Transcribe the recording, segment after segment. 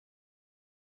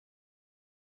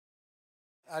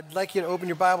I'd like you to open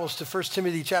your Bibles to 1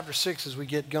 Timothy chapter 6 as we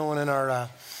get going in our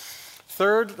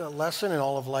third lesson in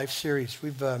All of Life series.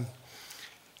 We've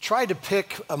tried to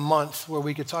pick a month where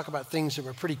we could talk about things that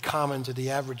were pretty common to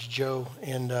the average Joe,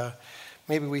 and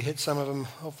maybe we hit some of them.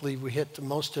 Hopefully we hit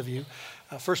most of you.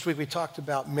 First week we talked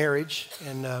about marriage,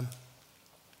 and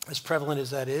as prevalent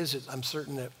as that is, I'm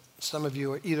certain that some of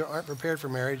you either aren't prepared for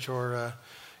marriage or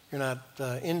you're not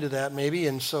into that maybe,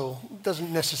 and so it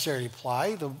doesn't necessarily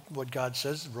apply what God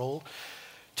says, the role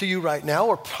to you right now,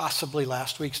 or possibly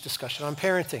last week's discussion on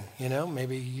parenting. You know,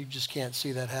 maybe you just can't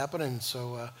see that happen, and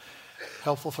so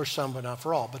helpful for some but not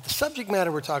for all. But the subject matter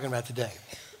we're talking about today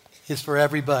is for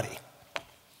everybody.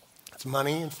 It's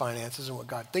money and finances and what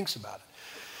God thinks about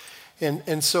it.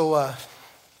 And so, I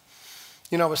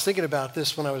was thinking about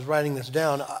this when I was writing this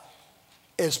down.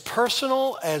 As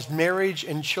personal as marriage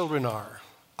and children are,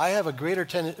 I have a greater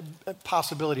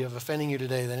possibility of offending you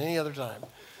today than any other time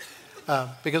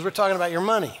because we're talking about your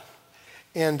money.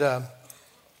 And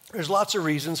there's lots of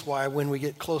reasons why when we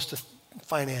get close to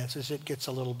finances, it gets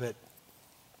a little bit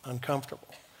uncomfortable.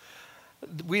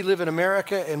 We live in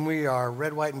America and we are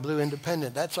red, white, and blue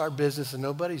independent. That's our business and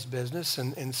nobody's business.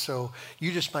 And so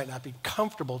you just might not be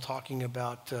comfortable talking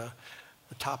about the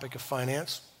topic of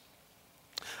finance.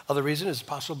 Other reason is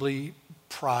possibly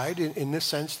pride in this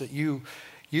sense that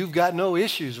you've got no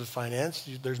issues with finance.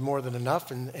 There's more than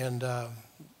enough, and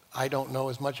I don't know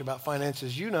as much about finance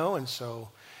as you know, and so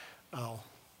I'll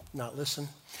not listen.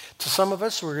 To some of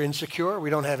us, we're insecure. We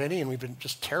don't have any, and we've been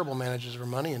just terrible managers of our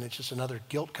money, and it's just another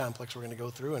guilt complex we're going to go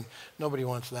through, and nobody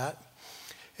wants that.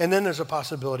 And then there's a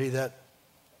possibility that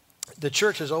the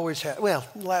church has always had, the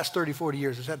last 30, 40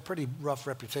 years, has had a pretty rough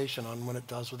reputation on what it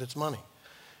does with its money.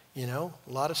 You know,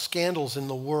 a lot of scandals in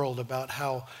the world about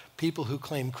how people who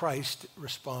claim Christ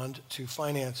respond to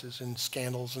finances and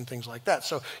scandals and things like that.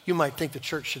 So you might think the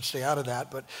church should stay out of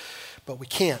that, but we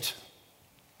can't.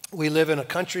 We live in a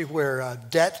country where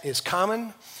debt is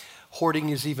common. Hoarding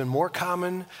is even more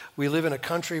common. We live in a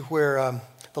country where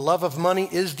the love of money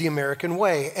is the American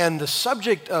way. And the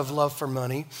subject of love for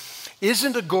money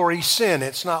isn't a gory sin.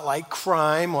 It's not like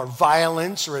crime or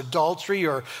violence or adultery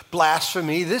or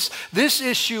blasphemy. This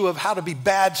issue of how to be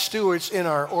bad stewards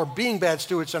being bad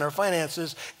stewards in our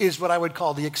finances is what I would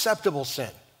call the acceptable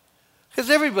sin. Because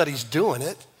everybody's doing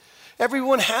it.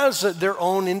 Everyone has their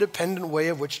own independent way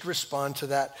of which to respond to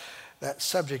that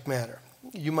subject matter.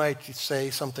 You might say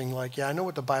something like, I know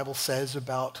what the Bible says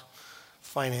about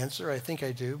finance, or I think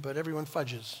I do, but everyone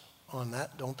fudges on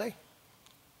that, don't they?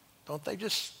 Don't they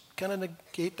just kind of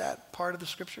negate that part of the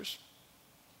scriptures?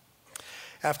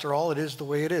 After all, it is the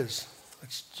way it is.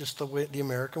 It's just the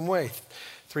American way.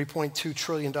 $3.2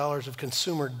 trillion of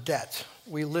consumer debt.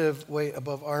 We live way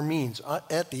above our means,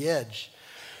 at the edge.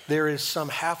 There is some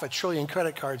 $500 billion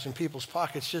credit cards in people's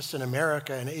pockets just in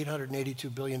America, and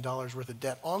 $882 billion worth of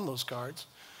debt on those cards.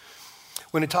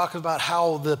 When it talks about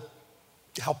how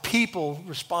people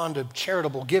respond to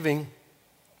charitable giving,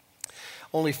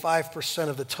 only 5%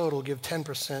 of the total give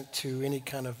 10% to any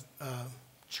kind of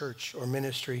church or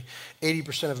ministry.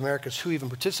 80% of Americans who even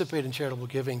participate in charitable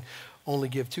giving only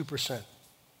give 2%.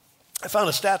 I found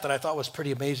a stat that I thought was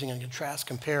pretty amazing and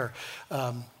compare.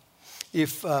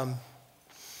 If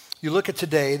you look at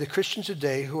today, the Christians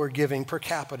today who are giving per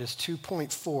capita is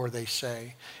 2.4, they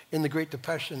say. In the Great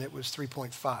Depression, it was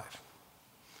 3.5.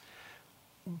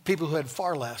 People who had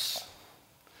far less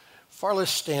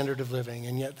standard of living,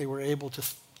 and yet they were able to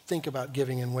think about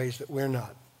giving in ways that we're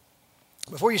not.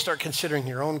 Before you start considering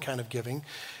your own kind of giving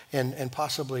and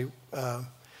possibly kind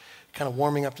of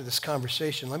warming up to this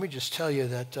conversation, let me just tell you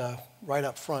that right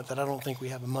up front that I don't think we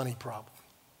have a money problem.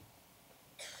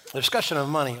 The discussion of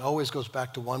money always goes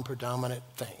back to one predominant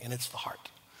thing, and it's the heart.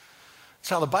 It's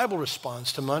how the Bible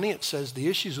responds to money. It says the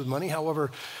issues with money,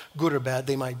 however good or bad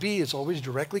they might be, is always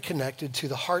directly connected to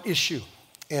the heart issue.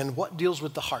 And what deals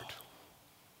with the heart?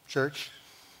 Church,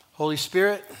 Holy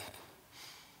Spirit,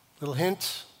 little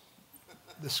hint,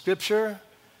 the scripture.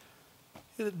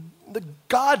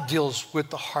 God deals with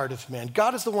the heart of man.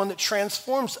 God is the one that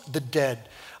transforms the dead,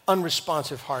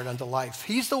 unresponsive heart unto life.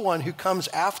 He's the one who comes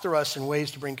after us in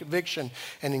ways to bring conviction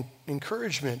and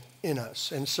encouragement in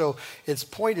us. And so its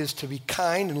point is to be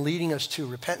kind and leading us to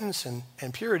repentance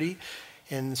and purity.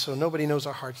 And so nobody knows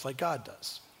our hearts like God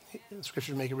does. The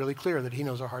scriptures make it really clear that he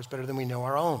knows our hearts better than we know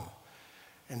our own.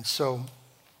 And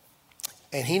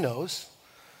he knows,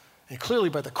 and clearly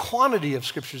by the quantity of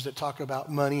scriptures that talk about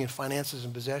money and finances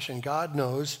and possession, God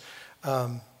knows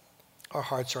our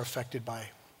hearts are affected by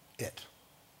it.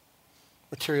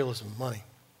 Materialism, money.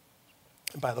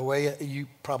 And by the way, you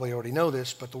probably already know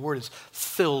this, but the word is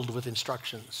filled with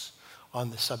instructions on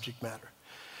this subject matter.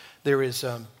 There is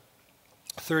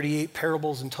 38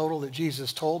 parables in total that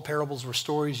Jesus told. Parables were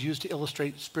stories used to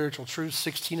illustrate spiritual truths.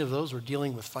 16 of those were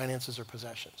dealing with finances or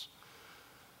possessions.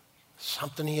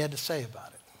 Something he had to say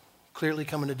about it. Clearly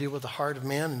coming to deal with the heart of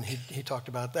man, and he talked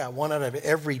about that. 1 out of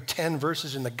every 10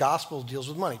 verses in the Gospels deals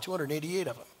with money, 288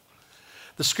 of them.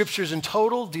 The scriptures in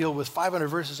total deal with 500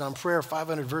 verses on prayer,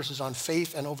 500 verses on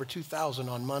faith, and over 2,000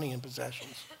 on money and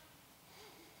possessions.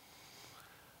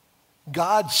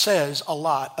 God says a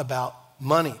lot about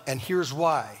money, and here's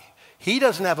why. He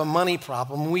doesn't have a money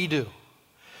problem, we do.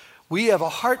 We have a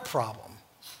heart problem.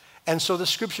 And so the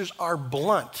scriptures are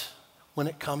blunt when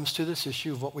it comes to this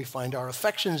issue of what we find our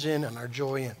affections in and our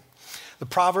joy in. The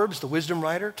Proverbs, the wisdom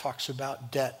writer, talks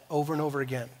about debt over and over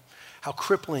again, how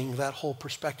crippling that whole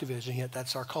perspective is, and yet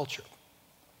that's our culture.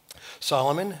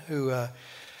 Solomon, who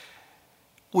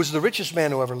was the richest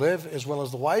man who ever lived, as well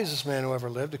as the wisest man who ever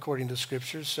lived, according to the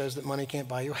scriptures, says that money can't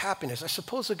buy you happiness. I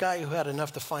suppose the guy who had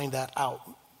enough to find that out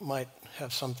might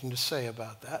have something to say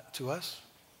about that to us.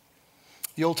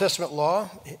 The Old Testament law,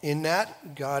 in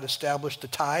that, God established the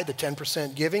tithe, the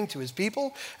 10% giving to his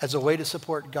people, as a way to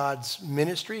support God's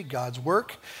ministry, God's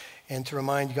work, and to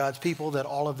remind God's people that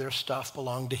all of their stuff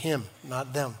belonged to him,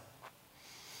 not them.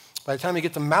 By the time you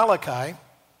get to Malachi,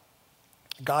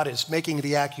 God is making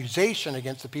the accusation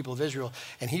against the people of Israel,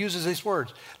 and he uses these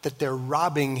words, that they're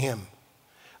robbing him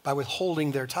by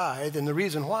withholding their tithe. And the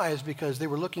reason why is because they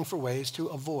were looking for ways to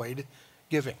avoid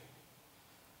giving.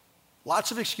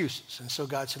 Lots of excuses. And so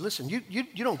God said, listen, you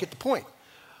don't get the point.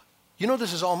 You know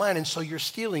this is all mine, and so you're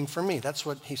stealing from me. That's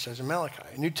what he says in Malachi.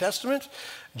 In New Testament,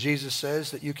 Jesus says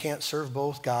that you can't serve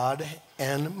both God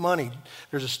and money.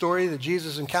 There's a story that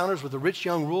Jesus encounters with a rich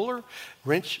young ruler.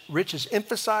 Rich is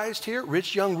emphasized here.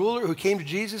 Rich young ruler who came to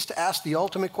Jesus to ask the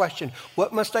ultimate question,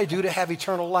 what must I do to have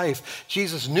eternal life?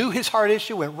 Jesus knew his heart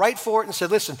issue, went right for it, and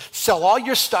said, listen, sell all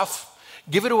your stuff,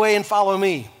 give it away, and follow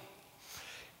me.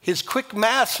 His quick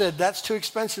math said, that's too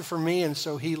expensive for me, and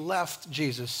so he left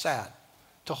Jesus sad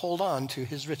to hold on to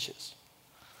his riches.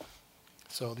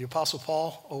 So the Apostle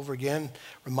Paul, over again,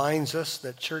 reminds us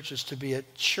that church is to be a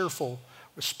cheerful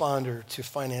responder to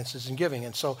finances and giving.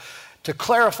 And so to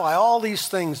clarify all these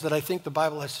things that I think the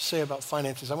Bible has to say about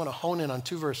finances, I want to hone in on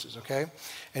 2 verses, okay?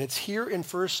 And it's here in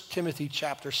 1 Timothy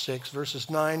chapter 6, verses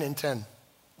 9 and 10.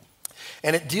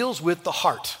 And it deals with the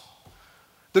heart.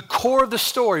 The core of the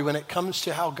story when it comes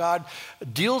to how God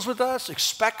deals with us,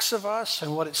 expects of us,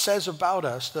 and what it says about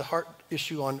us, the heart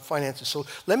issue on finances. So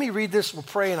let me read this, we'll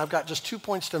pray, and I've got just 2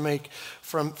 points to make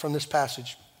from this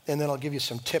passage, and then I'll give you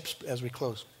some tips as we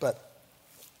close. But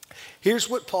here's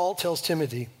what Paul tells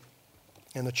Timothy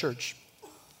and the church,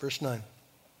 verse 9.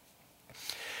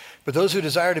 But those who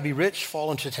desire to be rich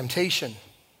fall into temptation,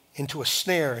 into a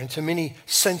snare, into many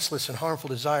senseless and harmful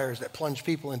desires that plunge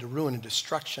people into ruin and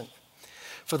destruction.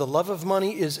 For the love of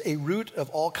money is a root of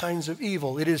all kinds of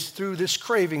evil. It is through this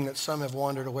craving that some have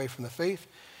wandered away from the faith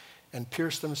and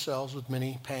pierced themselves with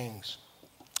many pangs.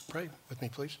 Pray with me,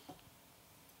 please.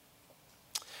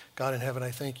 God in heaven,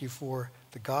 I thank you for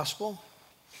the gospel.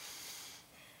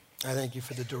 I thank you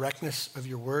for the directness of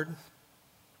your word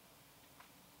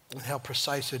and how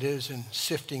precise it is in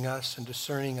sifting us and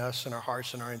discerning us and our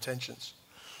hearts and our intentions,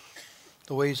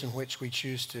 the ways in which we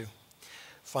choose to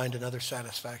find another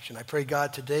satisfaction. I pray,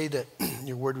 God, today that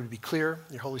your word would be clear,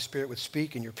 your Holy Spirit would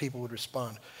speak, and your people would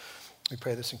respond. We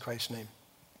pray this in Christ's name.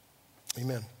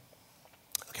 Amen.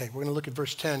 Okay, we're going to look at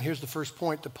verse 10. Here's the first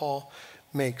point that Paul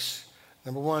makes.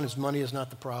 Number 1 is money is not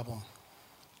the problem.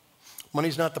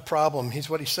 Money's not the problem. Here's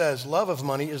what he says. Love of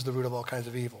money is the root of all kinds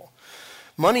of evil.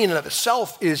 Money in and of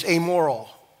itself is amoral.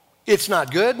 It's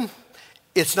not good.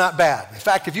 It's not bad. In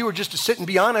fact, if you were just to sit and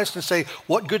be honest and say,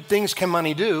 what good things can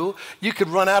money do? You could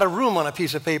run out of room on a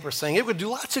piece of paper saying it would do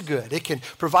lots of good. It can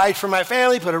provide for my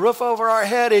family, put a roof over our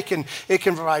head. It can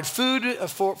provide food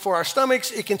for our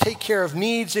stomachs. It can take care of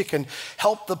needs. It can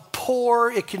help the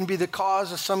poor. It can be the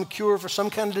cause of some cure for some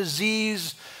kind of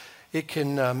disease. It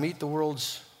can meet the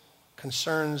world's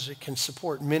concerns. It can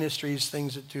support ministries,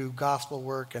 things that do gospel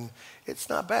work, and it's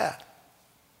not bad.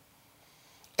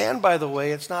 And by the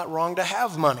way, it's not wrong to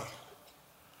have money.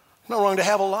 It's not wrong to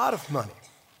have a lot of money.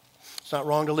 It's not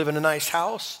wrong to live in a nice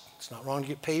house. It's not wrong to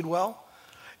get paid well.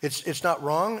 It's not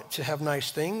wrong to have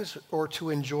nice things or to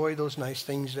enjoy those nice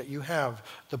things that you have.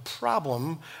 The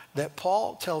problem that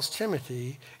Paul tells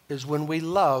Timothy is when we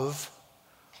love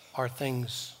our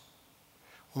things,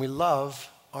 when we love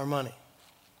our money.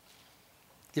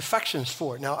 The affections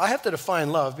for it. Now, I have to define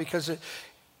love because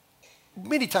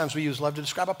many times we use love to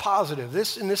describe a positive.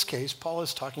 In this case, Paul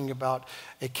is talking about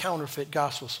a counterfeit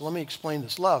gospel. So let me explain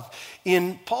this. Love.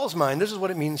 In Paul's mind, this is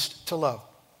what it means to love.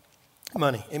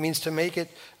 money. It means to make it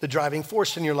the driving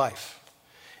force in your life.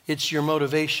 It's your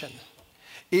motivation.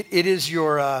 It is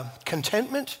your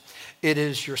contentment. It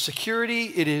is your security.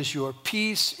 It is your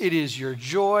peace. It is your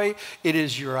joy. It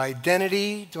is your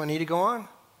identity. Do I need to go on?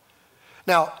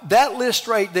 Now, that list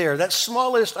right there, that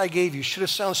small list I gave you, should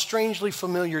have sounded strangely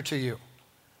familiar to you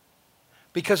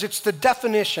because it's the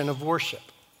definition of worship.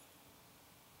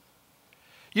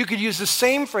 You could use the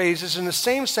same phrases and the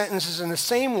same sentences and the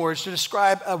same words to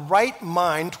describe a right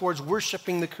mind towards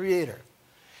worshiping the Creator.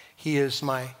 He is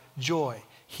my joy.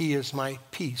 He is my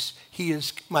peace. He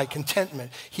is my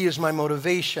contentment. He is my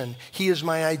motivation. He is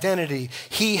my identity.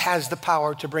 He has the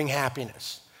power to bring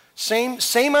happiness.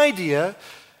 Same idea,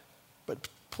 but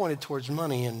pointed towards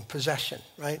money and possession,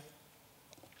 right?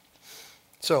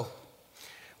 So,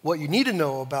 what you need to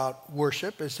know about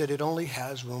worship is that it only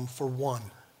has room for one.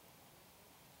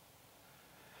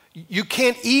 You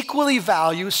can't equally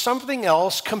value something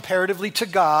else comparatively to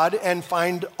God and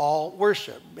find all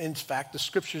worship. In fact, the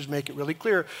scriptures make it really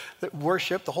clear that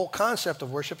worship, the whole concept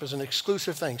of worship, is an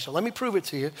exclusive thing. So let me prove it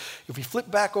to you. If we flip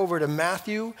back over to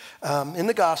Matthew in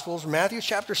the Gospels, Matthew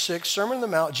chapter 6, Sermon on the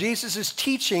Mount, Jesus is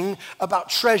teaching about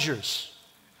treasures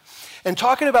and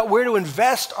talking about where to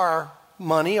invest our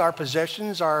money, our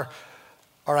possessions, our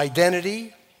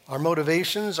identity, our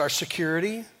motivations, our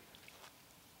security.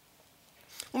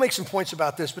 We'll make some points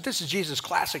about this, but this is Jesus'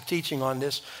 classic teaching on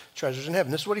this, treasures in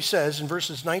heaven. This is what he says in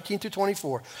verses 19 through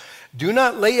 24. Do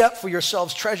not lay up for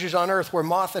yourselves treasures on earth where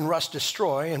moth and rust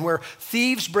destroy and where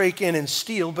thieves break in and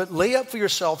steal, but lay up for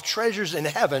yourself treasures in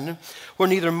heaven where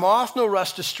neither moth nor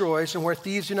rust destroys and where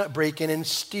thieves do not break in and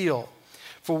steal.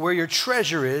 For where your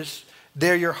treasure is,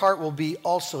 there your heart will be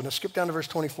also. Now skip down to verse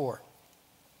 24.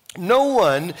 No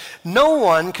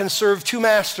one can serve two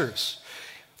masters.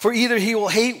 For either he will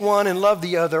hate one and love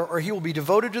the other, or he will be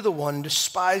devoted to the one and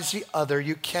despise the other.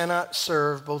 You cannot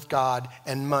serve both God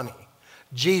and money.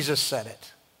 Jesus said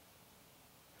it.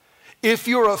 If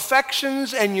your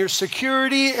affections and your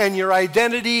security and your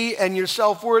identity and your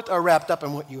self-worth are wrapped up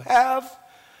in what you have,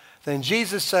 then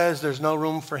Jesus says there's no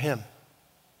room for him.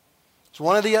 It's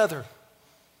one or the other.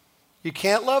 You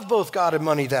can't love both God and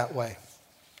money that way.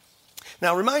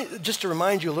 Now, just to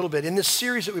remind you a little bit, in this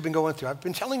series that we've been going through, I've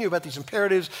been telling you about these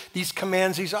imperatives, these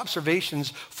commands, these observations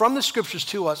from the scriptures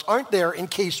to us aren't there in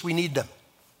case we need them.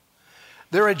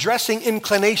 They're addressing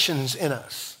inclinations in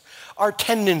us, our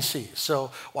tendencies. So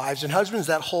wives and husbands,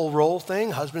 that whole role thing,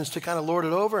 husbands to kind of lord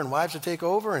it over and wives to take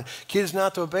over and kids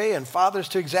not to obey and fathers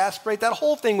to exasperate, that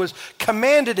whole thing was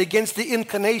commanded against the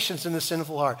inclinations in the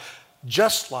sinful heart.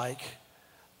 Just like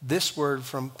this word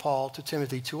from Paul to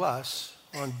Timothy to us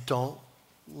on don't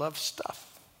love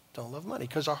stuff. Don't love money,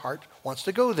 because our heart wants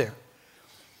to go there.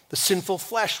 The sinful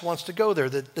flesh wants to go there.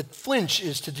 The flinch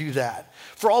is to do that.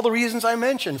 For all the reasons I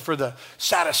mentioned, for the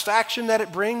satisfaction that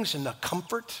it brings and the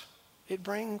comfort it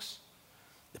brings,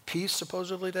 the peace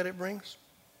supposedly that it brings.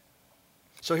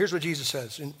 So here's what Jesus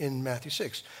says in Matthew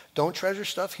 6. Don't treasure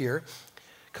stuff here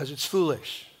because it's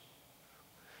foolish.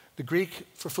 The Greek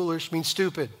for foolish means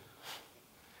stupid.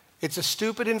 It's a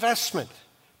stupid investment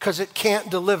because it can't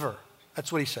deliver. That's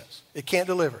what he says. It can't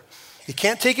deliver. You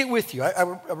can't take it with you. I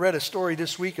read a story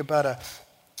this week about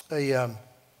a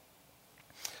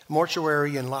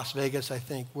mortuary in Las Vegas, I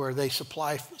think, where they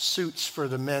supply suits for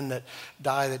the men that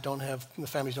die that the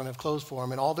families don't have clothes for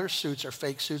them, and all their suits are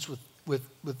fake suits with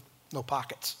no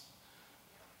pockets.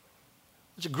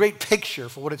 It's a great picture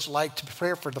for what it's like to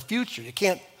prepare for the future. You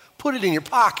can't put it in your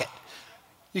pocket.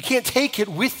 You can't take it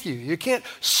with you. You can't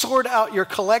sort out your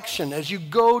collection as you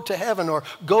go to heaven or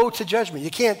go to judgment. You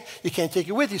can't take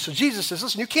it with you. So Jesus says,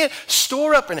 listen, you can't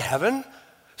store up in heaven,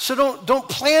 so don't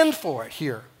plan for it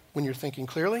here when you're thinking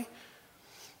clearly.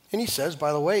 And he says,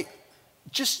 by the way,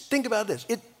 just think about this.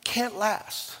 It can't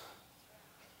last.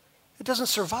 It doesn't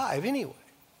survive anyway.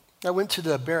 I went to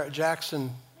the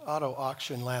Barrett-Jackson auto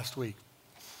auction last week.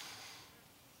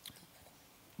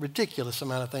 Ridiculous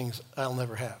amount of things I'll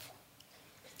never have.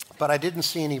 But I didn't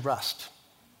see any rust.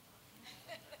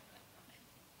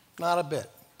 Not a bit.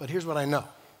 But here's what I know.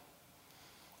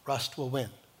 Rust will win.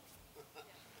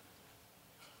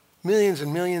 Millions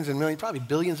and millions and millions, probably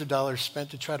billions of dollars spent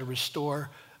to try to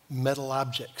restore metal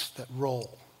objects that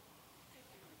roll.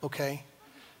 Okay?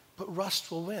 But rust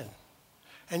will win.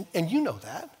 And you know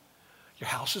that. Your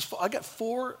house is full. I got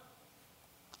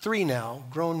three now,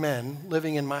 grown men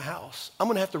living in my house. I'm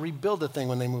going to have to rebuild the thing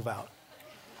when they move out.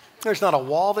 There's not a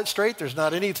wall that's straight. There's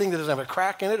not anything that doesn't have a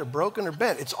crack in it or broken or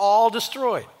bent. It's all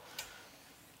destroyed.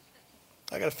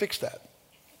 I got to fix that.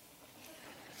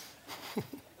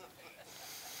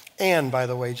 And, by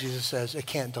the way, Jesus says it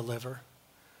can't deliver.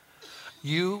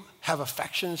 you have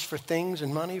affections for things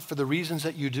and money for the reasons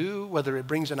that you do, whether it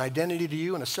brings an identity to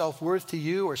you and a self-worth to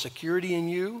you or security in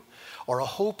you or a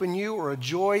hope in you or a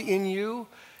joy in you,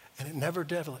 and it never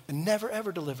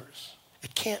ever delivers.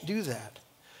 It can't do that.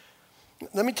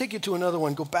 Let me take you to another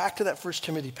one. Go back to that 1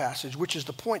 Timothy passage, which is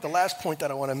the last point that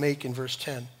I want to make in verse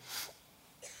 10.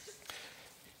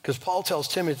 Because Paul tells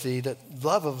Timothy that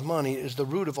love of money is the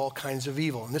root of all kinds of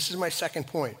evil. And this is my second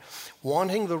point.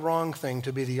 Wanting the wrong thing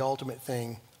to be the ultimate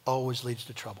thing always leads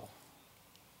to trouble.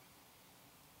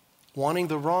 Wanting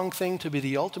the wrong thing to be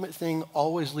the ultimate thing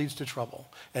always leads to trouble.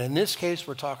 And in this case,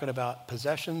 we're talking about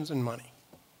possessions and money.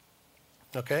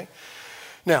 Okay?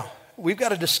 Now, we've got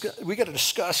to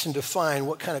discuss and define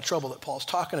what kind of trouble that Paul's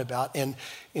talking about. And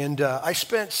I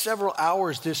spent several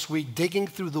hours this week digging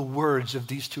through the words of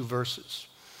these two verses.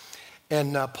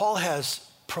 And Paul has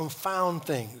profound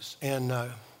things and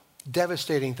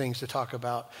devastating things to talk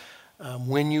about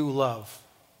when you love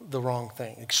the wrong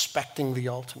thing, expecting the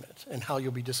ultimate, and how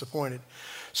you'll be disappointed.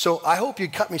 So I hope you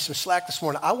cut me some slack this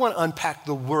morning. I want to unpack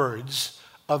the words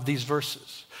of these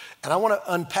verses. And I want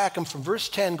to unpack them from verse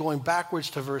 10 going backwards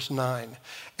to verse 9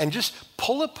 and just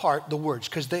pull apart the words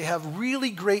because they have really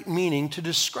great meaning to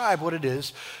describe what it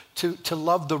is to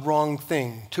love the wrong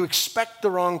thing, to expect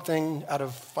the wrong thing out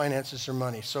of finances or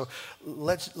money. So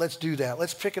let's do that.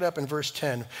 Let's pick it up in verse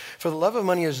 10. For the love of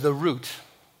money is the root.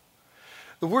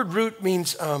 The word root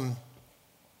means the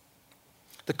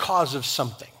cause of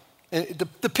something. And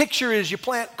the picture is you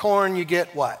plant corn, you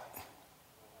get what?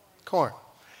 Corn.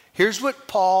 Here's what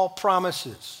Paul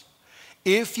promises.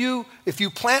 If you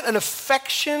plant an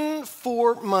affection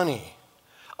for money,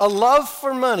 a love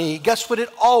for money, guess what it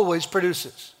always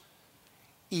produces?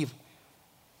 Evil.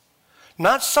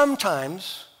 Not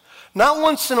sometimes, not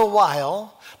once in a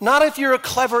while, not if you're a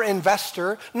clever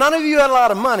investor, not if you had a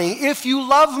lot of money. If you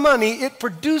love money, it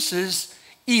produces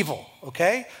evil,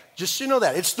 okay? Just so you know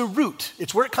that. It's the root.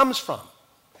 It's where it comes from.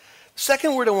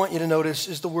 Second word I want you to notice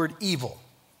is the word evil.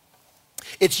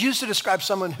 It's used to describe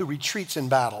someone who retreats in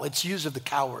battle. It's used of the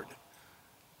coward,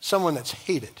 someone that's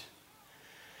hated.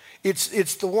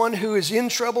 It's the one who is in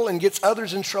trouble and gets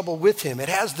others in trouble with him. It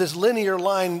has this linear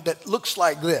line that looks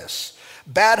like this: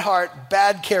 bad heart,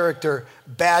 bad character,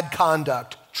 bad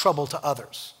conduct, trouble to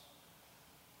others.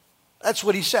 That's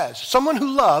what he says. Someone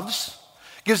who loves,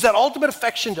 gives that ultimate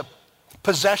affection to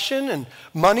possession and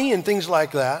money and things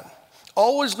like that,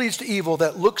 always leads to evil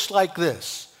that looks like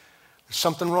this. There's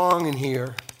something wrong in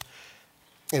here,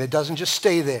 and it doesn't just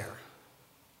stay there.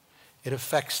 It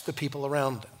affects the people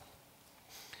around them.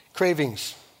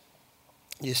 Cravings.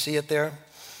 You see it there?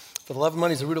 For the love of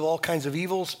money is the root of all kinds of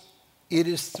evils. It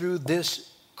is through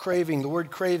this craving. The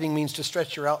word craving means to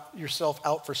stretch yourself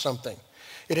out for something.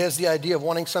 It has the idea of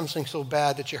wanting something so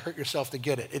bad that you hurt yourself to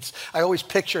get it. I always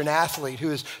picture an athlete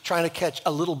who is trying to catch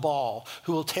a little ball,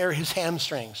 who will tear his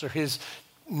hamstrings or his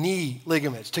knee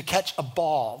ligaments to catch a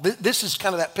ball. This is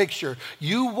kind of that picture.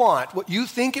 You want what you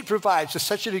think it provides to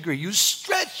such a degree. You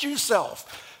stretch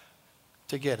yourself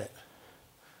to get it.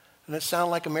 Doesn't it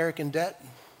sound like American debt?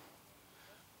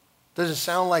 Doesn't it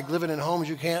sound like living in homes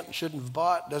you can't and shouldn't have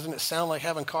bought? Doesn't it sound like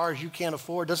having cars you can't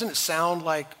afford? Doesn't it sound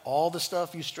like all the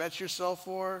stuff you stretch yourself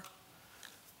for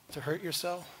to hurt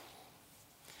yourself?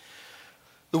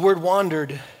 The word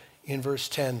wandered in verse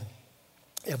 10.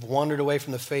 Have wandered away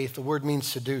from the faith. The word means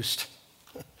seduced.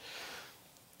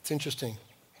 It's interesting.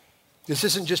 This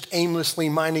isn't just aimlessly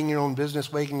minding your own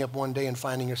business, waking up one day and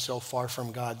finding yourself far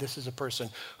from God. This is a person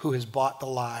who has bought the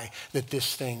lie that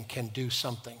this thing can do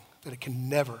something that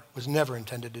it was never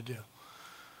intended to do.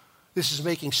 This is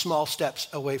making small steps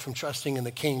away from trusting in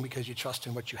the King because you trust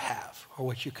in what you have or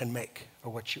what you can make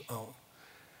or what you own.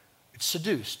 It's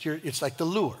seduced. It's like the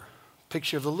lure,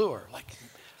 picture of the lure. Like,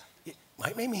 it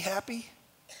might make me happy.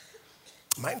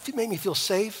 It might make me feel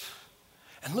safe.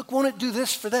 And look, won't it do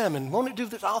this for them? And won't it do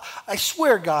this? I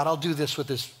swear, God, I'll do this with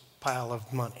this pile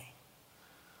of money.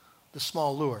 The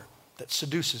small lure that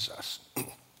seduces us.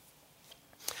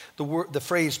 The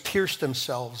phrase pierce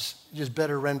themselves is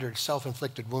better rendered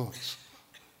self-inflicted wounds.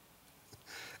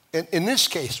 In this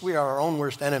case, we are our own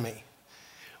worst enemy.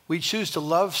 We choose to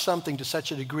love something to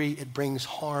such a degree it brings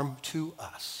harm to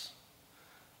us.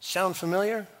 Sound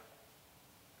familiar?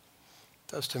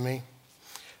 It does to me.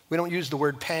 We don't use the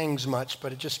word pangs much,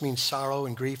 but it just means sorrow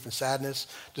and grief and sadness,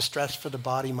 distress for the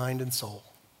body, mind, and soul.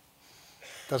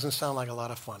 Doesn't sound like a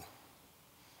lot of fun.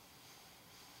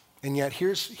 And yet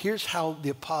here's how the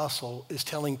apostle is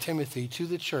telling Timothy to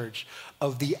the church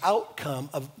of the outcome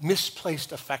of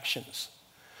misplaced affections.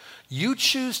 You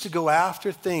choose to go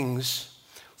after things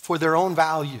for their own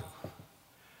value,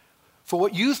 for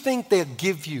what you think they'll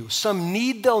give you, some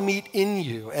need they'll meet in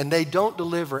you, and they don't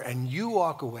deliver, and you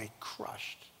walk away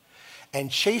crushed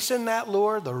and chasing that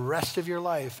lure the rest of your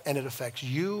life, and it affects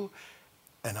you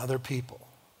and other people.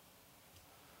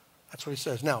 That's what he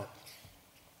says. Now,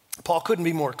 Paul couldn't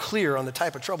be more clear on the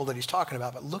type of trouble that he's talking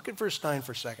about, but look at verse 9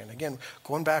 for a second. Again,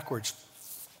 going backwards.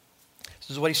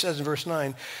 This is what he says in verse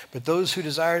 9. But those who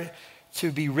desire to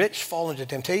be rich fall into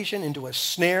temptation, into a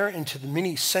snare, into the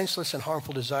many senseless and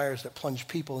harmful desires that plunge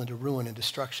people into ruin and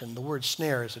destruction. The word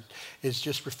snare is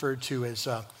just referred to as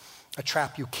a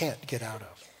trap you can't get out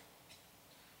of.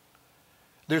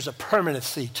 There's a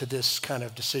permanency to this kind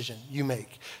of decision you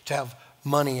make, to have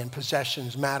money and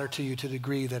possessions matter to you to the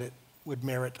degree that it would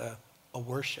merit a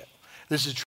worship. This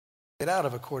is a trap you can't get out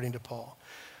of, according to Paul.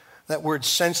 That word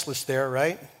senseless there,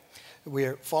 right? We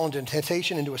are fallen into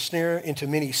temptation, into a snare, into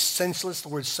many senseless. The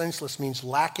word senseless means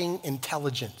lacking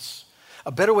intelligence.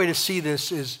 A better way to see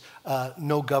this is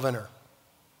no governor.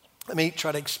 Let me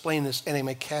try to explain this in a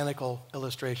mechanical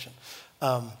illustration.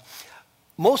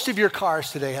 Most of your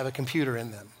cars today have a computer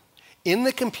in them. In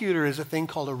the computer is a thing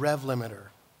called a rev limiter.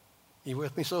 You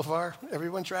with me so far?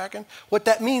 Everyone tracking? What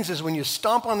that means is when you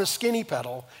stomp on the skinny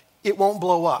pedal, it won't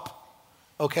blow up,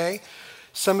 okay?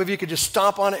 Some of you could just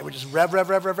stomp on it, it would just rev,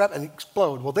 and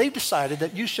explode. Well, they've decided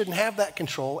that you shouldn't have that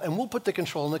control, and we'll put the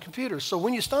control in the computer. So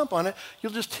when you stomp on it,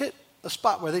 you'll just hit a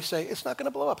spot where they say, it's not going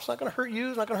to blow up, it's not going to hurt you,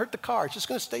 it's not going to hurt the car, it's just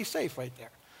going to stay safe right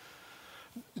there.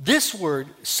 This word,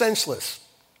 senseless,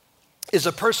 is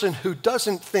a person who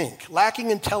doesn't think,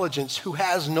 lacking intelligence, who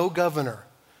has no governor,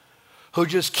 who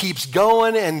just keeps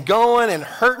going and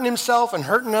hurting himself and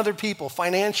hurting other people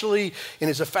financially in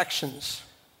his affections.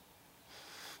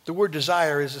 The word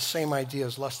desire is the same idea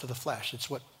as lust of the flesh. It's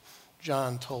what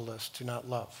John told us to not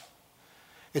love.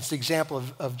 It's the example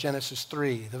of Genesis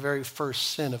 3, the very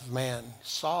first sin of man.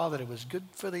 Saw that it was good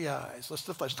for the eyes, lust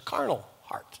of the flesh, the carnal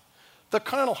heart. The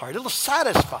carnal heart. It'll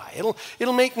satisfy.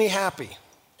 It'll make me happy.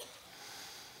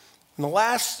 And the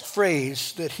last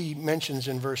phrase that he mentions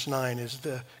in verse 9 is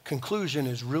the conclusion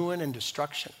is ruin and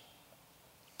destruction.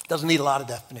 Doesn't need a lot of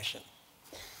definition.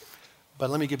 But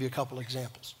let me give you a couple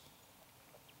examples.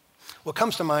 What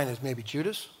comes to mind is maybe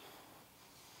Judas.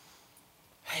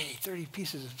 Hey, 30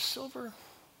 pieces of silver.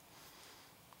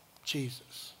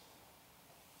 Jesus.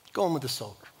 Going with the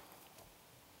silver.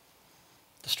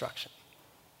 Destruction.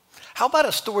 How about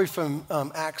a story from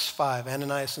Acts 5,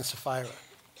 Ananias and Sapphira?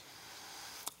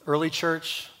 Early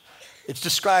church, it's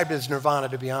described as nirvana,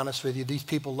 to be honest with you. These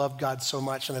people loved God so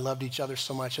much and they loved each other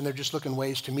so much, and they're just looking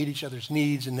ways to meet each other's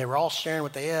needs, and they were all sharing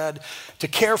what they had to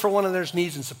care for one another's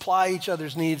needs and supply each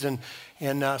other's needs. And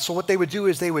so what they would do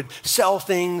is they would sell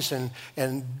things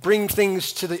and bring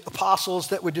things to the apostles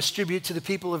that would distribute to the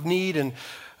people of need. And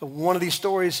one of these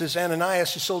stories is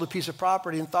Ananias, who sold a piece of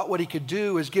property and thought what he could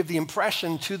do is give the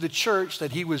impression to the church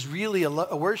that he was really a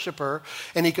worshiper,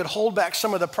 and he could hold back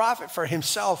some of the profit for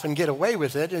himself and get away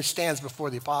with it. And he stands before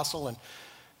the apostle, and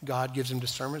God gives him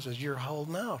discernment and says, you're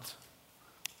holding out.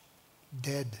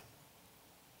 Dead.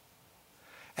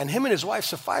 And him and his wife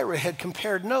Sapphira had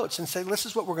compared notes and said, this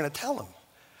is what we're going to tell him.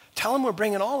 Tell him we're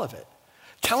bringing all of it.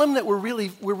 Tell them that we're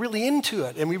really into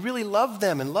it, and we really love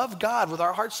them and love God with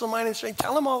our heart, soul, mind, and strength.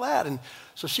 Tell them all that. And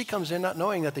so she comes in not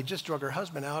knowing that they just drug her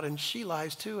husband out, and she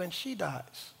lies too, and she dies.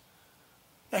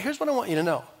 Now, here's what I want you to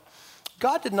know.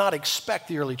 God did not expect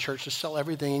the early church to sell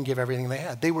everything and give everything they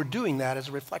had. They were doing that as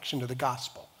a reflection of the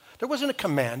gospel. There wasn't a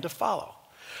command to follow.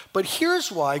 But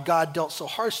here's why God dealt so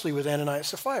harshly with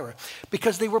Ananias and Sapphira.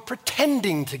 Because they were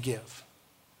pretending to give.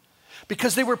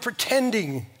 Because they were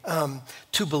pretending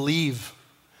to believe.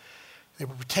 They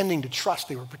were pretending to trust.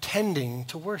 They were pretending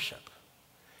to worship.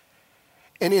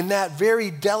 And in that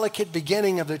very delicate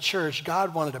beginning of the church,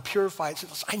 God wanted to purify it. He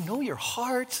said, I know your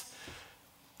heart.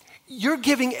 You're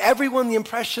giving everyone the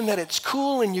impression that it's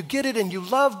cool and you get it and you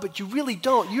love, but you really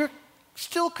don't. You're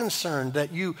still concerned that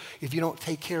if you don't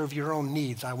take care of your own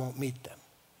needs, I won't meet them.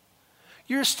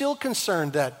 You're still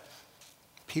concerned that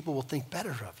people will think better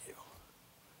of you.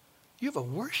 You have a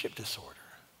worship disorder.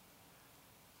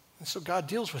 And so God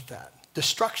deals with that.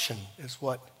 Destruction is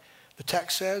what the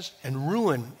text says, and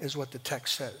ruin is what the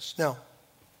text says. Now,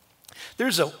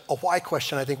 there's a why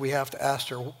question I think we have to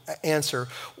answer.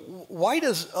 Why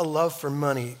does a love for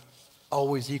money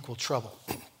always equal trouble?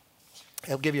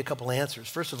 I'll give you a couple answers.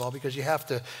 First of all, because you have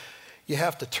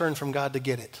to turn from God to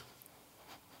get it.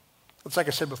 It's like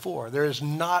I said before, there is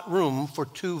not room for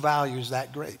two values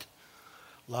that great.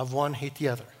 Love one, hate the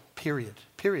other. Period.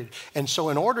 And so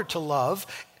in order to love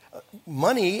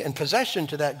money and possession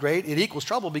to that great, it equals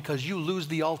trouble because you lose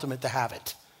the ultimate to have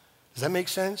it. Does that make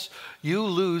sense? You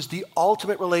lose the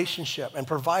ultimate relationship and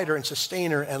provider and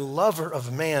sustainer and lover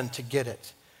of man to get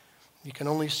it. You can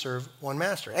only serve one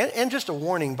master. And just a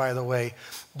warning, by the way,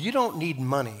 you don't need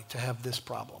money to have this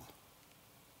problem.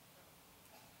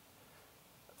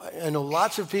 I know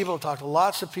lots of people, I've talked to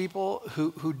lots of people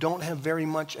who don't have very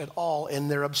much at all,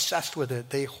 and they're obsessed with it.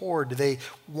 They hoard, they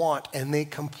want, and they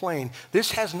complain.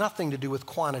 This has nothing to do with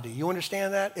quantity. You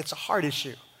understand that? It's a heart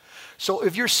issue. So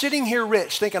if you're sitting here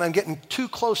rich, thinking I'm getting too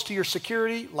close to your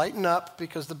security, lighten up,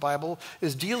 because the Bible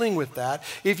is dealing with that.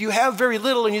 If you have very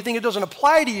little and you think it doesn't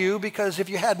apply to you, because if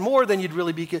you had more, then you'd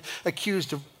really be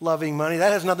accused of loving money.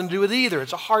 That has nothing to do with either.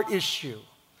 It's a heart issue.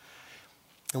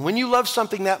 And when you love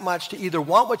something that much to either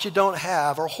want what you don't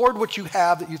have or hoard what you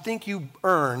have that you think you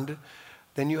earned,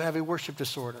 then you have a worship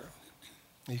disorder.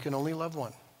 You can only love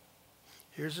one.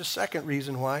 Here's the second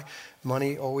reason why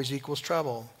money always equals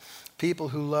trouble. People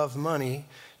who love money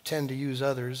tend to use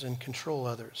others and control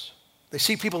others. They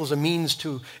see people as a means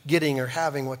to getting or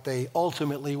having what they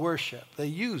ultimately worship. They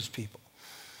use people.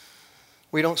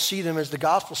 We don't see them as the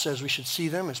gospel says we should see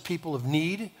them, as people of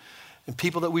need and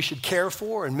people that we should care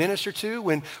for and minister to.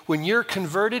 When you're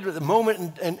converted, at the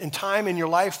moment in time in your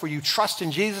life where you trust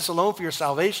in Jesus alone for your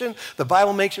salvation, the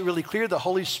Bible makes it really clear the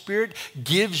Holy Spirit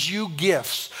gives you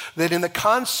gifts that in the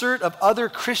concert of other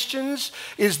Christians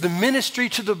is the ministry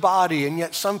to the body, and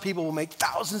yet some people will make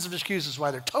thousands of excuses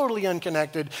why they're totally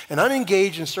unconnected and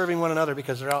unengaged in serving one another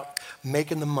because they're out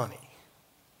making the money.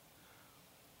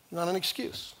 Not an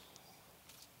excuse.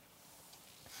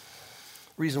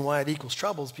 Reason why it equals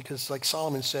trouble is because, like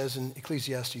Solomon says in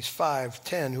Ecclesiastes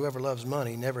 5:10, whoever loves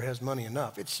money never has money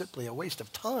enough. It's simply a waste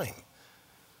of time.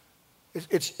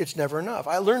 It's never enough.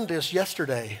 I learned this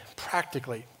yesterday,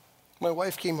 practically. My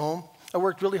wife came home. I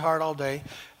worked really hard all day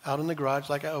out in the garage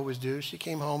like I always do. She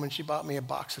came home and she bought me a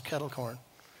box of kettle corn.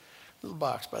 Little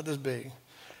box, about this big.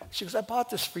 She goes, I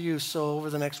bought this for you so over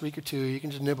the next week or two you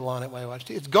can just nibble on it while you watch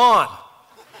TV. It's gone.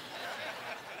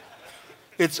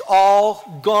 It's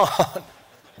all gone.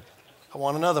 I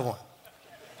want another one.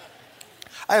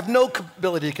 I have no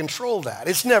ability to control that.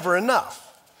 It's never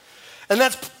enough. And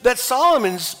that's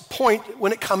Solomon's point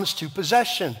when it comes to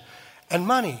possession and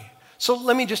money. So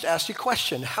let me just ask you a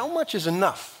question. How much is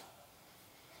enough?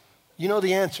 You know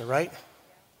the answer, right?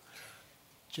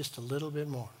 Just a little bit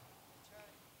more.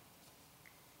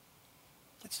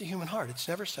 It's the human heart. It's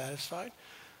never satisfied.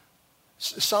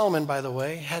 Solomon, by the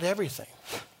way, had everything.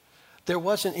 There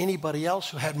wasn't anybody else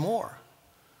who had more.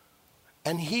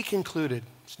 And he concluded,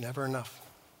 it's never enough.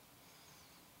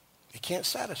 It can't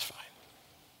satisfy.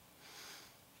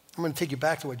 I'm going to take you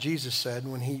back to what Jesus said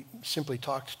when he simply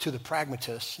talked to the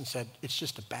pragmatists and said, it's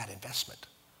just a bad investment.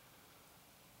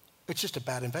 It's just a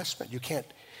bad investment. You can't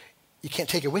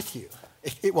take it with you.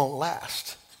 It won't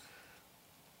last.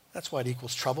 That's why it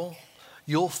equals trouble.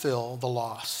 You'll feel the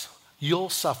loss. You'll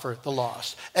suffer the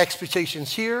loss.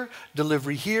 Expectations here,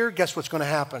 delivery here. Guess what's going to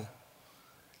happen?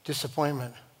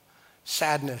 Disappointment.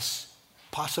 Sadness,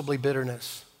 possibly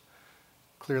bitterness,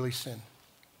 clearly sin.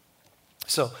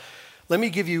 So let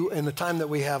me give you, in the time that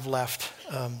we have left,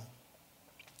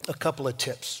 a couple of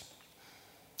tips.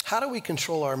 How do we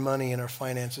control our money and our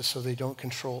finances so they don't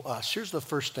control us? Here's the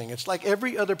first thing. It's like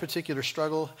every other particular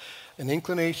struggle, an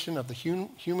inclination of the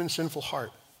human sinful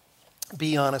heart.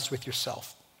 Be honest with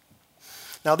yourself.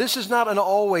 Now, this is not an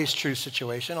always true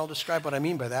situation. I'll describe what I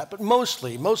mean by that. But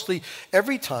mostly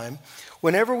every time,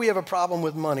 whenever we have a problem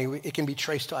with money, it can be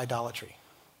traced to idolatry.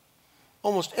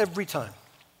 Almost every time.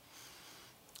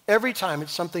 Every time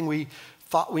it's something we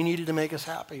thought we needed to make us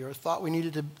happy or thought we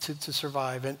needed to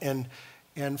survive.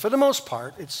 And for the most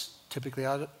part, it's typically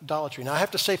idolatry. Now, I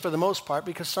have to say for the most part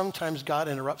because sometimes God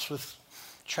interrupts with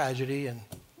tragedy and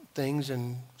things,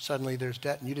 and suddenly there's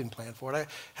debt and you didn't plan for it. I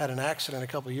had an accident a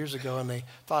couple of years ago and they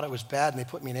thought it was bad and they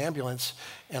put me in an ambulance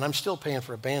and I'm still paying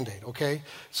for a Band-Aid, okay?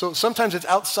 So sometimes it's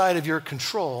outside of your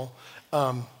control,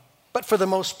 but for the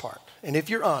most part, and if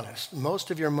you're honest, most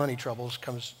of your money troubles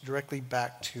comes directly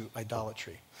back to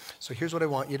idolatry. So here's what I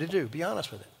want you to do. Be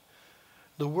honest with it.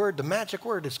 The magic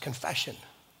word is confession.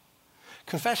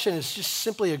 Confession is just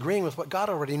simply agreeing with what God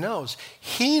already knows.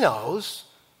 He knows.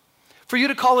 For you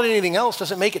to call it anything else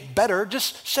doesn't make it better.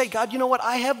 Just say, God, you know what?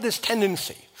 I have this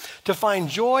tendency to find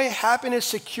joy, happiness,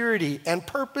 security, and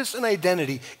purpose and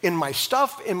identity in my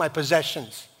stuff, in my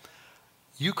possessions.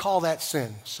 You call that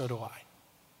sin, so do I.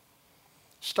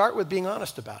 Start with being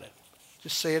honest about it.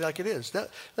 Just say it like it is. Now,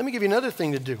 let me give you another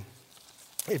thing to do.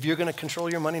 If you're going to control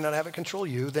your money, not have it control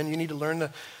you, then you need to learn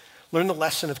the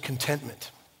lesson of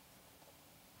contentment.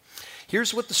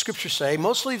 Here's what the scriptures say.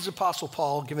 Mostly it's Apostle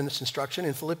Paul giving this instruction.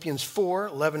 In Philippians 4,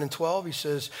 11 and 12, he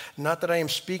says, not that I am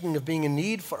speaking of being in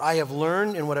need, for I have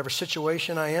learned in whatever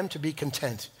situation I am to be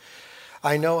content.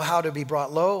 I know how to be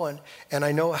brought low, and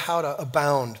I know how to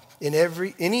abound in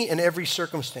any and every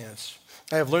circumstance.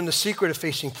 I have learned the secret of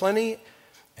facing plenty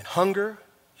and hunger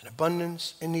and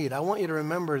abundance and need. I want you to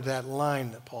remember that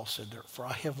line that Paul said there, for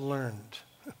I have learned.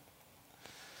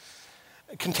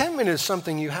 Contentment is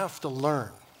something you have to learn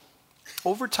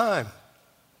over time.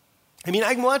 I mean,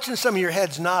 I'm watching some of your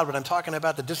heads nod when I'm talking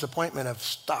about the disappointment of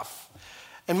stuff.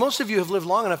 And most of you have lived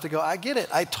long enough to go, I get it.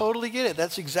 I totally get it.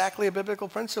 That's exactly a biblical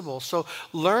principle. So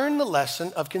learn the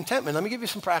lesson of contentment. Let me give you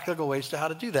some practical ways to how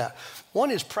to do that.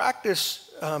 One is practice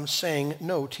saying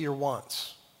no to your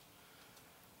wants.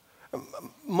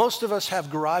 Most of us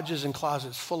have garages and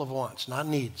closets full of wants, not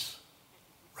needs,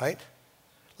 right?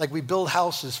 Like we build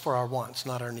houses for our wants,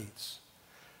 not our needs.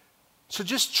 So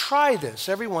just try this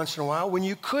every once in a while. When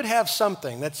you could have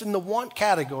something that's in the want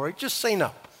category, just say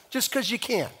no. Just because you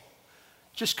can.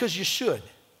 Just because you should.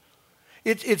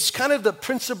 It's kind of the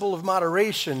principle of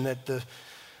moderation that the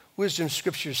wisdom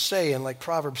scriptures say in like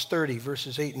Proverbs 30,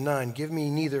 verses 8 and 9. Give me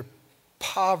neither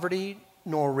poverty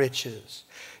nor riches.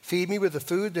 Feed me with the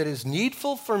food that is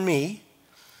needful for me,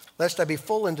 lest I be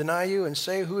full and deny you and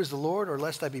say, who is the Lord? Or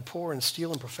lest I be poor and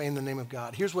steal and profane the name of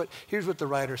God. Here's what the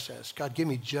writer says. God, give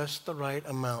me just the right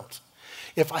amount.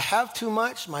 If I have too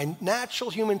much, my natural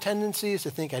human tendency is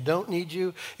to think I don't need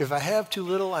you. If I have too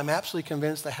little, I'm absolutely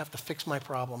convinced I have to fix my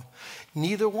problem.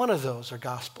 Neither one of those are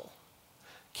gospel.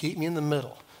 Keep me in the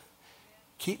middle.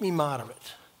 Keep me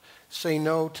moderate. Say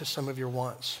no to some of your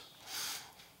wants.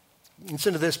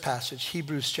 Listen to this passage,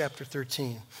 Hebrews chapter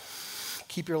 13.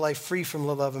 Keep your life free from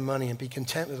the love of money and be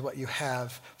content with what you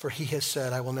have, for he has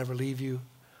said, I will never leave you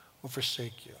or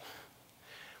forsake you.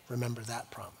 Remember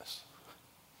that promise.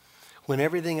 When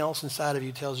everything else inside of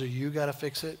you tells you you got to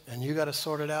fix it and you got to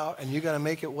sort it out and you got to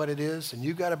make it what it is and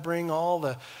you got to bring all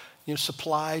the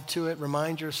supply to it,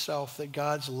 remind yourself that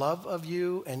God's love of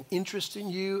you and interest in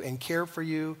you and care for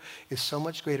you is so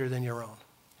much greater than your own.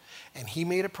 And he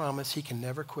made a promise he can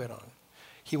never quit on.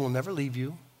 He will never leave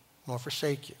you nor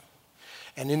forsake you.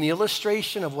 And in the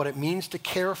illustration of what it means to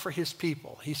care for his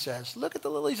people, he says, look at the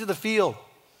lilies of the field.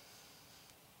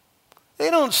 They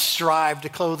don't strive to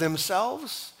clothe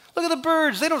themselves. Look at the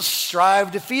birds. They don't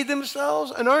strive to feed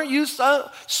themselves. And aren't you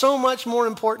so much more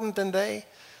important than they?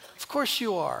 Of course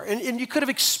you are. And you could have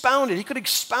expounded. He could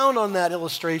expound on that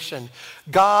illustration.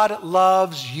 God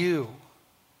loves you.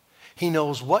 He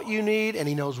knows what you need and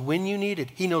he knows when you need it.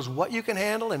 He knows what you can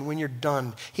handle and when you're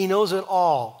done. He knows it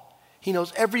all. He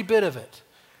knows every bit of it.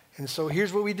 And so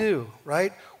here's what we do,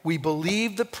 right? We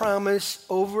believe the promise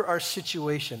over our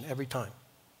situation every time.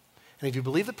 And if you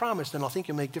believe the promise, then I think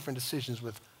you'll make different decisions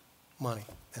with money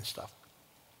and stuff.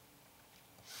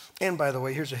 And by the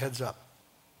way, here's a heads up.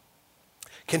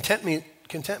 Contentment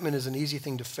is an easy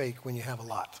thing to fake when you have a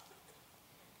lot.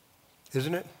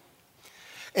 Isn't it?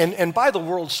 And by the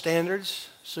world's standards,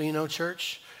 so you know,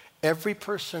 church, every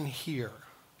person here,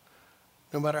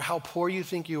 no matter how poor you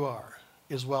think you are,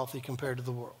 is wealthy compared to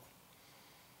the world.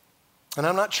 And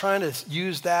I'm not trying to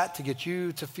use that to get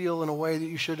you to feel in a way that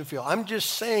you shouldn't feel. I'm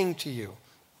just saying to you,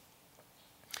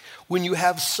 when you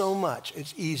have so much,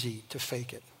 it's easy to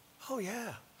fake it. Oh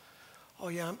yeah,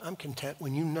 I'm content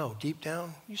when you know deep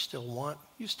down you still want,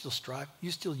 you still strive,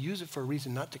 you still use it for a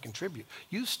reason not to contribute.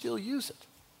 You still use it.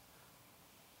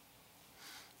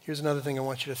 Here's another thing I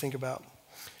want you to think about.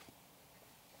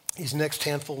 These next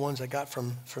handful ones I got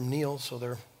from Neil, so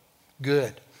they're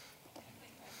good.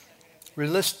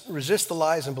 Resist the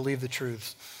lies and believe the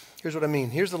truth. Here's what I mean.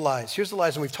 Here's the lies. Here's the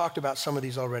lies, and we've talked about some of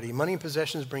these already. Money and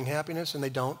possessions bring happiness, and they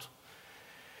don't.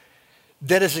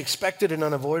 Debt is expected and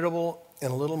unavoidable,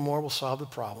 and a little more will solve the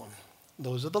problem.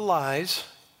 Those are the lies,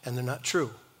 and they're not true.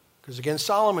 Because again,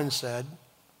 Solomon said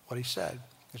what he said.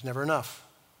 There's never enough.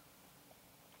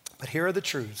 But here are the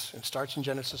truths. It starts in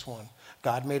Genesis 1.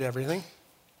 God made everything.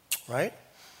 Right?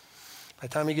 By the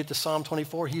time you get to Psalm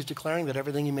 24, he's declaring that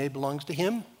everything he made belongs to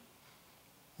him.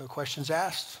 No questions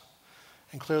asked.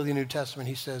 And clearly in the New Testament,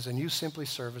 he says, and you simply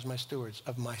serve as my stewards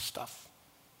of my stuff.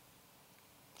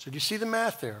 So do you see the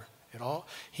math there?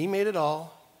 He made it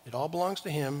all. It all belongs to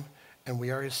him, and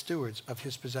we are his stewards of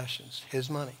his possessions, his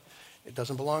money. It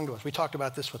doesn't belong to us. We talked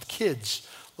about this with kids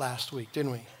last week,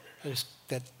 didn't we?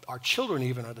 That our children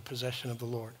even are the possession of the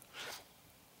Lord.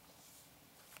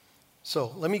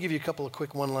 So let me give you a couple of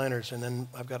quick one-liners, and then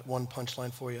I've got one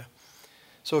punchline for you.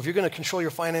 So if you're going to control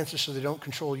your finances so they don't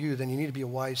control you, then you need to be a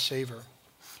wise saver.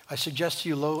 I suggest to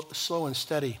you slow and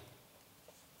steady.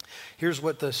 Here's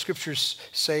what the scriptures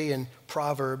say in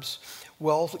Proverbs.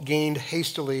 Wealth gained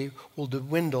hastily will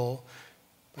dwindle,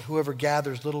 but whoever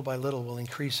gathers little by little will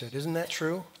increase it. Isn't that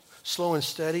true? Slow and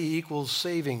steady equals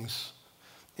savings.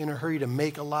 In a hurry to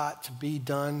make a lot, to be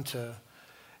done, to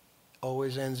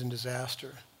always ends in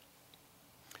disaster.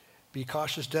 Be a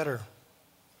cautious debtor.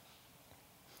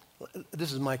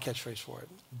 This is my catchphrase for it.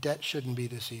 Debt shouldn't be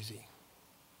this easy.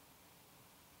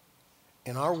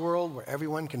 In our world where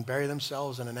everyone can bury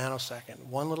themselves in a nanosecond,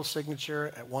 one little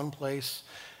signature at one place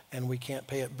and we can't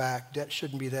pay it back, debt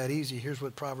shouldn't be that easy. Here's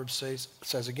what Proverbs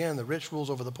says again, the rich rules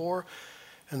over the poor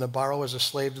and the borrower is a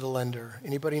slave to the lender.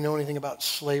 Anybody know anything about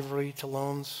slavery to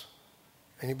loans?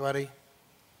 Anybody?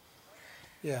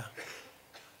 Yeah.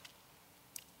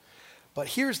 But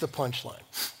here's the punchline.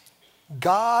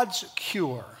 God's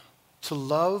cure to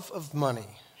love of money,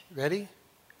 ready,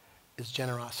 is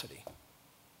generosity.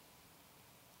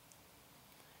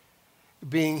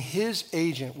 Being his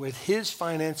agent with his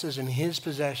finances and his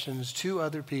possessions to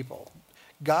other people.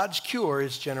 God's cure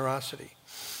is generosity.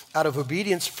 Out of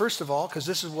obedience, first of all, because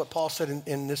this is what Paul said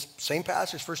in this same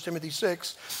passage, 1 Timothy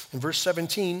 6, in verse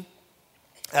 17,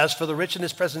 as for the rich in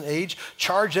this present age,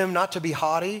 charge them not to be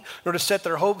haughty, nor to set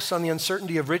their hopes on the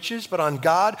uncertainty of riches, but on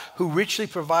God, who richly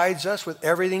provides us with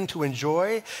everything to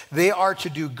enjoy. They are to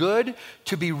do good,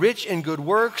 to be rich in good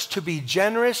works, to be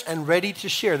generous and ready to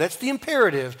share. That's the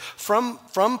imperative from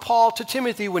Paul to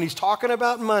Timothy when he's talking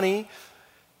about money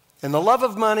and the love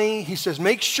of money. He says,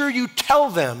 make sure you tell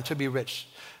them to be rich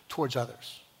towards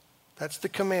others. That's the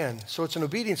command. So it's an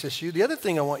obedience issue. The other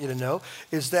thing I want you to know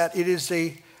is that it is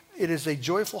a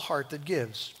joyful heart that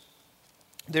gives.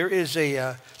 There is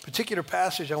a particular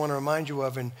passage I want to remind you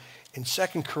of in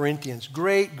 2 Corinthians.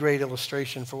 Great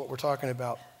illustration for what we're talking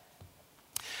about.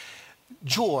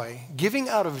 Joy, giving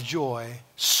out of joy,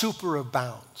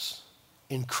 superabounds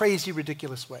in crazy,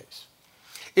 ridiculous ways.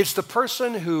 It's the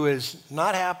person who is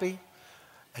not happy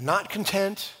and not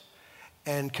content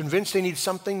and convinced they need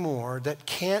something more that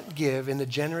can't give in the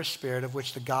generous spirit of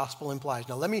which the gospel implies.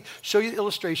 Now let me show you the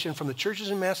illustration from the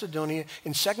churches in Macedonia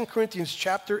in 2 Corinthians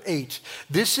chapter 8.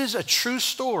 This is a true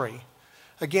story.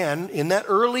 Again, in that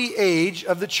early age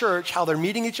of the church, how they're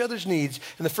meeting each other's needs.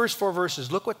 In the first 4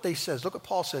 verses, look what they says. Look what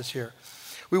Paul says here.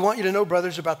 We want you to know,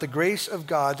 brothers, about the grace of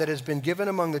God that has been given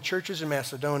among the churches in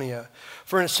Macedonia.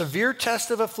 For in a severe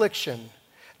test of affliction,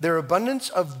 their abundance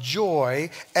of joy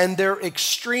and their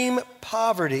extreme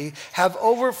poverty have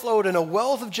overflowed in a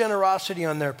wealth of generosity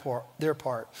on their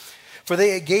part. For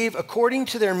they gave according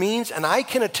to their means, and I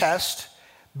can attest,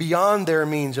 beyond their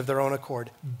means of their own accord,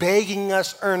 begging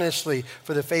us earnestly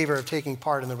for the favor of taking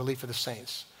part in the relief of the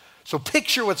saints. So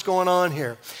picture what's going on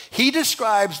here. He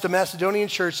describes the Macedonian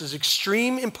church as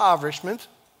extreme impoverishment,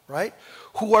 right?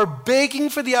 Who are begging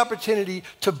for the opportunity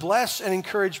to bless and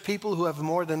encourage people who have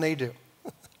more than they do.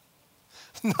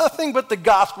 Nothing but the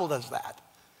gospel does that.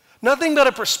 Nothing but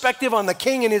a perspective on the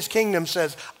king and his kingdom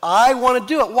says, I want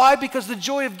to do it. Why? Because the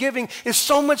joy of giving is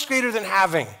so much greater than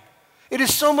having. It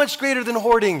is so much greater than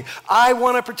hoarding. I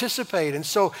want to participate. And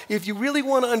so if you really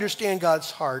want to understand God's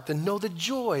heart, then know the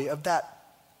joy of that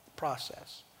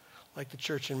process, like the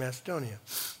church in Macedonia.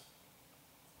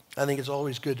 I think it's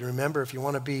always good to remember, if you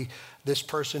want to be this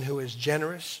person who is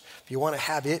generous, if you want to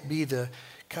have it be the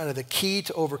kind of the key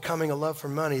to overcoming a love for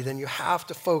money, then you have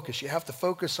to focus. You have to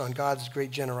focus on God's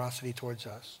great generosity towards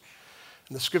us.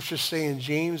 And the scriptures say in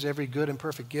James, every good and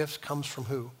perfect gift comes from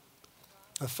who?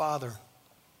 The Father.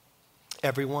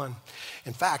 Every one.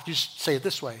 In fact, you say it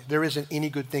this way, there isn't any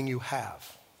good thing you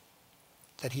have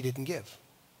that he didn't give.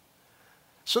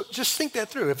 So just think that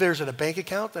through. If there's a bank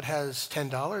account that has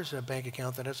 $10 and a bank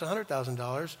account that has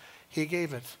 $100,000, he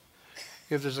gave it.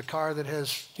 If there's a car that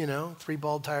has, 3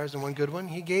 bald tires and 1 good one,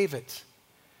 he gave it.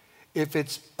 If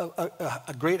it's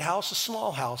a great house, a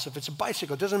small house, if it's a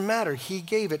bicycle, it doesn't matter. He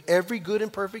gave it. Every good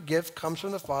and perfect gift comes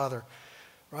from the Father,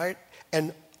 right?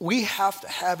 And we have to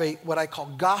have what I call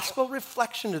gospel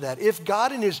reflection to that. If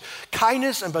God in his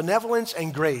kindness and benevolence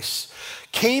and grace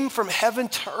came from heaven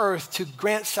to earth to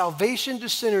grant salvation to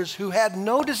sinners who had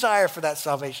no desire for that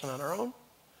salvation on our own,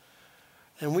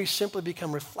 and we simply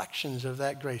become reflections of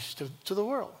that grace to the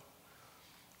world.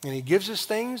 And he gives us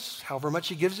things, however much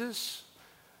he gives us,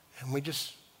 and we're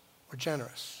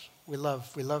generous. We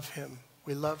love him.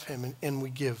 We love him, and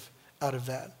we give out of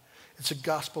that. It's a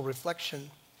gospel reflection.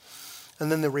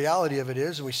 And then the reality of it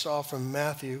is, and we saw from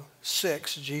Matthew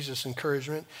 6, Jesus'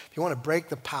 encouragement, if you want to break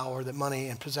the power that money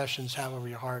and possessions have over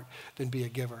your heart, then be a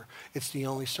giver. It's the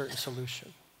only certain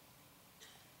solution.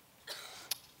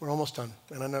 We're almost done,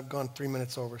 and I know I've gone 3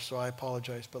 minutes over, so I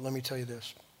apologize, but let me tell you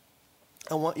this.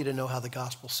 I want you to know how the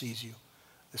gospel sees you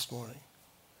this morning.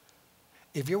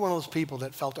 if you're one of those people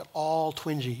that felt at all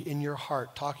twingy in your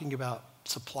heart talking about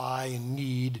supply and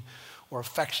need or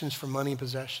affections for money and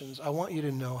possessions, I want you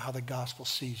to know how the gospel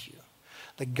sees you.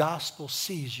 The gospel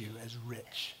sees you as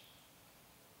rich.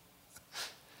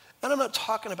 And I'm not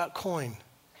talking about coin.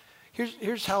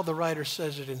 Here's how the writer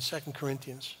says it in 2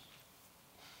 Corinthians.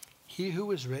 He who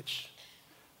was rich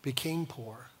became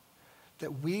poor,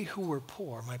 that we who were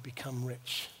poor might become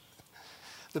rich.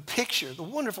 The picture, the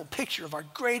wonderful picture of our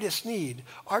greatest need,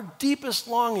 our deepest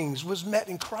longings was met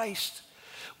in Christ.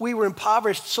 We were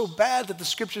impoverished so bad that the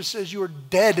scripture says you were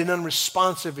dead and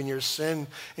unresponsive in your sin,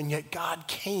 and yet God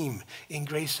came in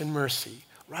grace and mercy,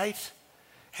 right?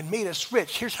 And made us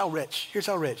rich. Here's how rich. Here's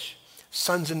how rich.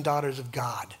 Sons and daughters of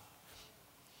God.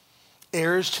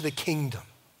 Heirs to the kingdom.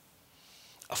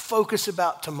 A focus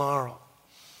about tomorrow.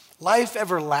 Life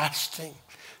everlasting.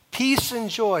 Peace and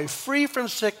joy. Free from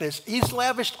sickness. He's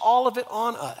lavished all of it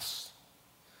on us.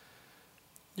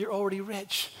 You're already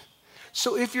rich.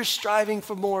 So if you're striving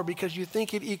for more because you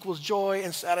think it equals joy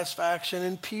and satisfaction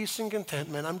and peace and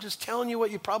contentment, I'm just telling you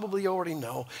what you probably already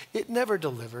know. It never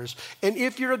delivers. And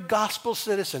if you're a gospel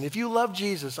citizen, if you love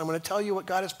Jesus, I'm going to tell you what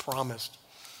God has promised.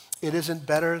 It isn't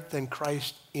better than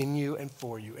Christ in you and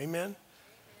for you. Amen?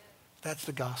 That's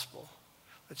the gospel.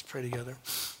 Let's pray together.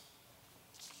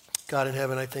 God in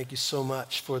heaven, I thank you so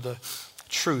much for the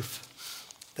truth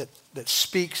that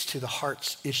speaks to the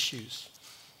heart's issues.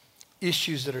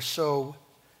 Issues that are so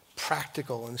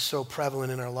practical and so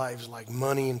prevalent in our lives, like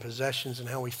money and possessions and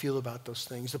how we feel about those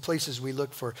things, the places we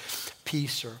look for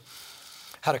peace or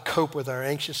how to cope with our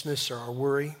anxiousness or our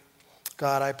worry.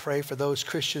 God, I pray for those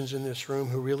Christians in this room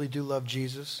who really do love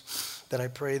Jesus, that I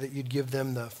pray that you'd give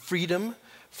them the freedom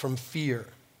from fear.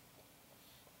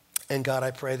 And God, I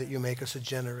pray that you make us a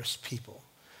generous people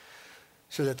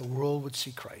so that the world would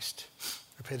see Christ.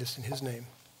 I pray this in his name.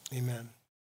 Amen.